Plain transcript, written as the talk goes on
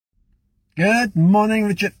Good morning,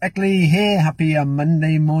 Richard Eckley here. Happy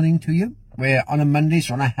Monday morning to you. We're on a Monday,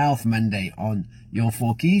 so on a Health Monday on your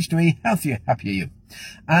 4 keys to a healthier, happier you.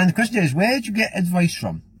 And the question is, where do you get advice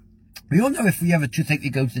from? We all know if we have a toothache, you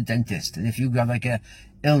go to the dentist. And if you have like a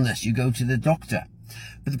illness, you go to the doctor.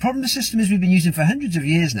 But the problem the system is we've been using for hundreds of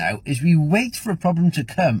years now is we wait for a problem to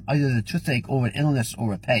come, either the toothache or an illness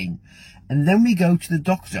or a pain, and then we go to the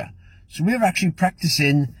doctor. So we're actually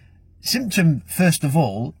practicing symptom first of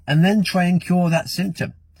all, and then try and cure that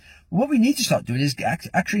symptom. What we need to start doing is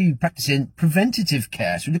actually practicing preventative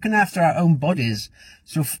care. So looking after our own bodies,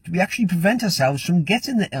 so we actually prevent ourselves from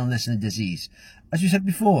getting the illness and the disease. As we said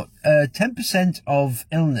before, 10% of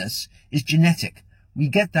illness is genetic. We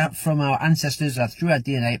get that from our ancestors, through our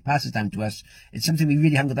DNA, it passes down to us. It's something we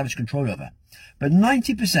really haven't got that much control over. But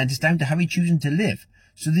 90% is down to how we're choosing to live.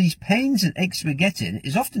 So these pains and aches we're getting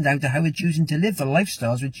is often down to how we're choosing to live, the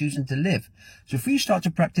lifestyles we're choosing to live. So if we start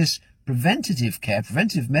to practice preventative care,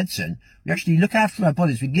 preventive medicine, we actually look after our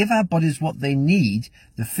bodies. We give our bodies what they need,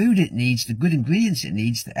 the food it needs, the good ingredients it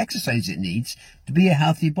needs, the exercise it needs to be a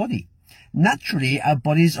healthy body. Naturally, our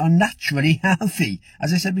bodies are naturally healthy.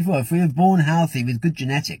 As I said before, if we were born healthy with good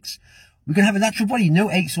genetics, we can have a natural body,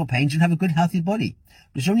 no aches or pains, and have a good healthy body.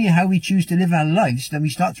 It's only how we choose to live our lives, then we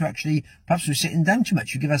start to actually, perhaps we're sitting down too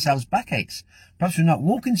much, we give ourselves backaches. Perhaps we're not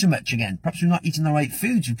walking too much again. Perhaps we're not eating the right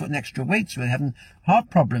foods, we're putting extra weight, so we're having heart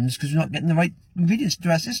problems because we're not getting the right ingredients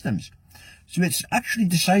into our systems. So it's actually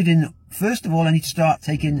deciding, first of all, I need to start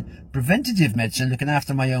taking preventative medicine, looking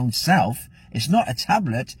after my own self. It's not a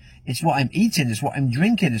tablet, it's what I'm eating, it's what I'm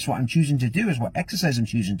drinking, it's what I'm choosing to do, it's what exercise I'm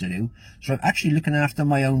choosing to do. So I'm actually looking after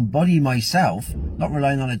my own body myself, not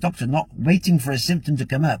relying on a doctor, not waiting for a symptom to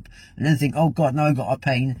come up and then think, oh God, now I've got a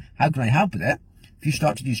pain, how can I help with it? If you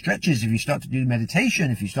start to do stretches, if you start to do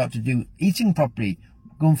meditation, if you start to do eating properly,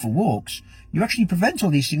 going for walks, you actually prevent all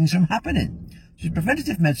these things from happening. So it's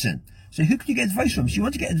preventative medicine. So who can you get advice from? So you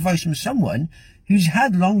want to get advice from someone who's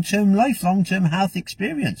had long-term life, long-term health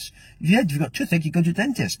experience. If you've got toothache, you go to a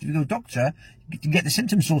dentist. If you go to a doctor, to get the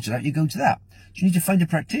symptoms sorted out, you go to that. So you need to find a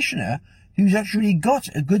practitioner who's actually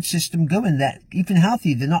got a good system going. They're keeping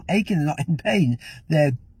healthy. They're not aching. They're not in pain.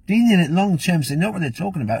 They're being in it long-term, so they know what they're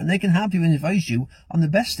talking about, and they can help you and advise you on the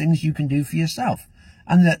best things you can do for yourself.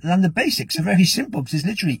 And the basics are very simple, because it's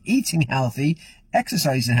literally eating healthy,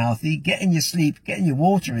 exercising healthy, getting your sleep, getting your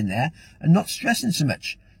water in there, and not stressing so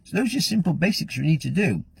much. So those are your simple basics you need to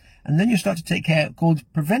do. And then you start to take care called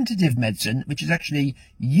preventative medicine, which is actually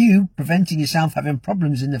you preventing yourself having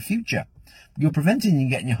problems in the future. You're preventing you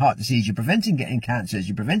getting your heart disease, you're preventing getting cancers,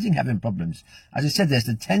 you're preventing having problems. As I said, there's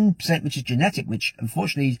the 10% which is genetic, which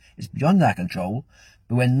unfortunately is beyond our control.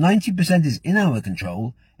 But when 90% is in our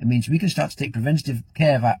control, it means we can start to take preventative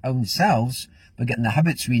care of our own selves by getting the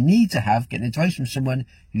habits we need to have, getting advice from someone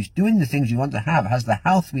who's doing the things we want to have, has the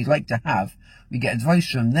health we'd like to have. We get advice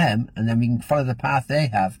from them, and then we can follow the path they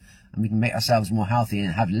have, and we can make ourselves more healthy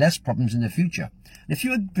and have less problems in the future. And if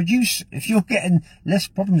you're getting less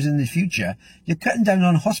problems in the future, you're cutting down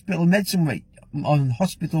on hospital medicine rate, on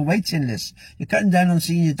hospital waiting lists. You're cutting down on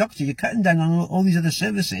seeing your doctor. You're cutting down on all these other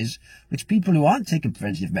services, which people who aren't taking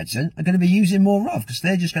preventative medicine are going to be using more of, because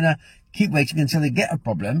they're just going to keep waiting until they get a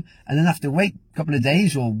problem and then have to wait a couple of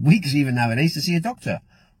days or weeks even nowadays to see a doctor.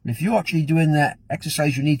 And if you're actually doing the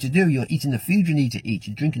exercise you need to do, you're eating the food you need to eat,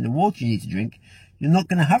 you're drinking the water you need to drink, you're not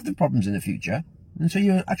going to have the problems in the future. And so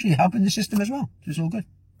you're actually helping the system as well. So it's all good.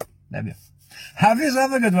 There we go. Have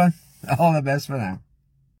yourself a good one. All the best for now.